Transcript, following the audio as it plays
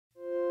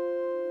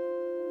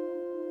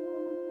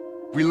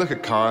We look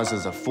at cars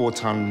as a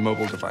 4-ton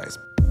mobile device.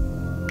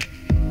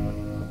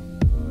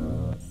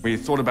 We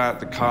thought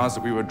about the cars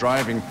that we were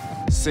driving,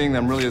 seeing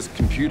them really as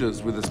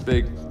computers with this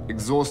big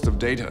exhaust of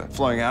data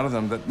flowing out of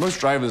them that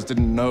most drivers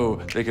didn't know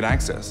they could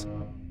access.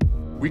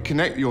 We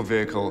connect your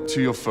vehicle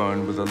to your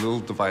phone with a little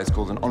device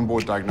called an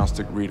onboard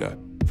diagnostic reader.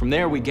 From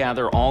there, we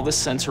gather all the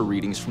sensor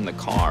readings from the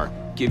car,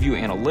 give you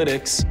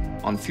analytics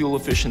on fuel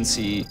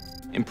efficiency,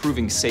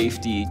 improving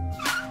safety,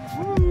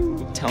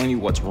 telling you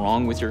what's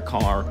wrong with your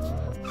car.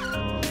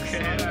 Okay,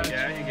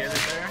 yeah, you get it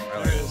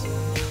there?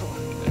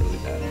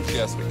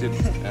 Yes, we did.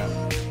 Yeah.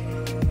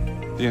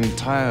 The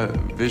entire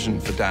vision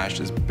for Dash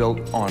is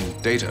built on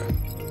data.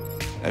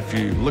 If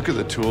you look at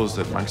the tools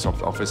that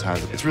Microsoft Office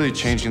has, it's really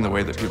changing the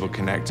way that people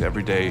connect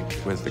every day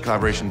with the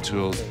collaboration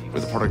tools,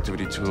 with the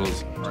productivity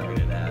tools.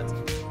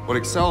 What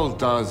Excel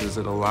does is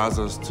it allows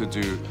us to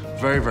do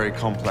very, very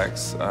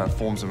complex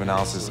forms of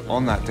analysis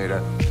on that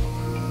data.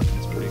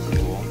 It's pretty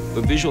cool.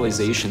 The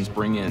visualizations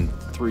bring in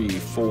 3,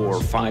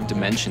 4, 5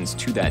 dimensions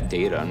to that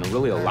data and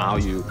really allow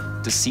you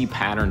to see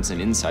patterns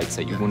and insights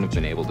that you wouldn't have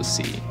been able to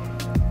see.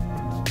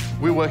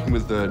 We're working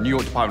with the New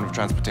York Department of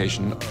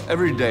Transportation.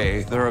 Every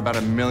day, there are about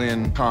 1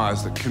 million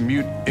cars that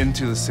commute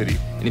into the city.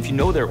 And if you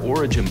know their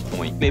origin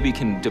point, maybe you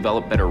can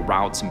develop better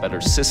routes and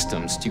better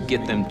systems to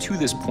get them to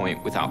this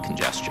point without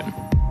congestion.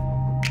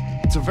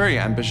 It's a very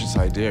ambitious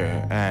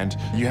idea, and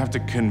you have to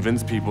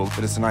convince people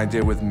that it's an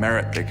idea with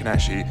merit that can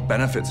actually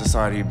benefit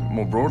society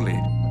more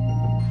broadly.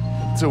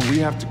 So we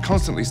have to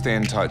constantly stay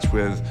in touch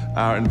with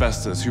our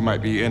investors who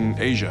might be in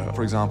Asia,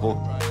 for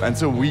example. And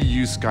so we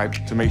use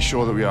Skype to make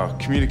sure that we are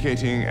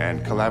communicating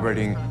and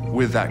collaborating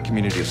with that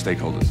community of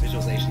stakeholders.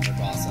 Visualizations are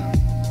awesome.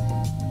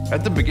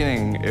 At the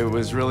beginning, it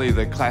was really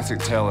the classic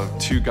tale of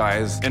 2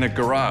 guys in a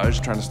garage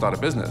trying to start a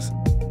business.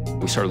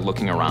 We started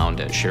looking around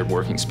at shared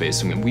working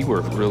space, and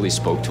WeWork really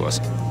spoke to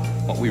us.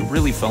 What we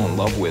really fell in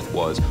love with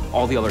was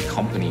all the other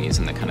companies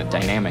and the kind of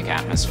dynamic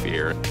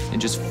atmosphere, and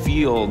just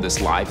feel this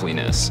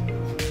liveliness.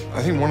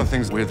 I think one of the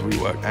things with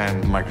WeWork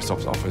and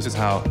Microsoft Office is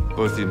how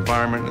both the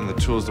environment and the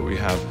tools that we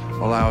have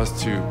allow us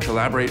to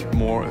collaborate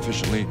more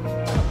efficiently.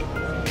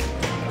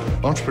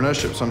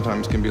 Entrepreneurship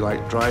sometimes can be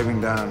like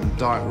driving down a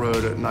dark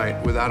road at night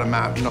without a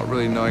map, not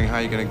really knowing how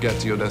you're going to get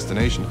to your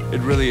destination.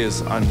 It really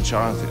is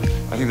uncharted.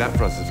 I think that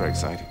for us is very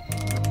exciting.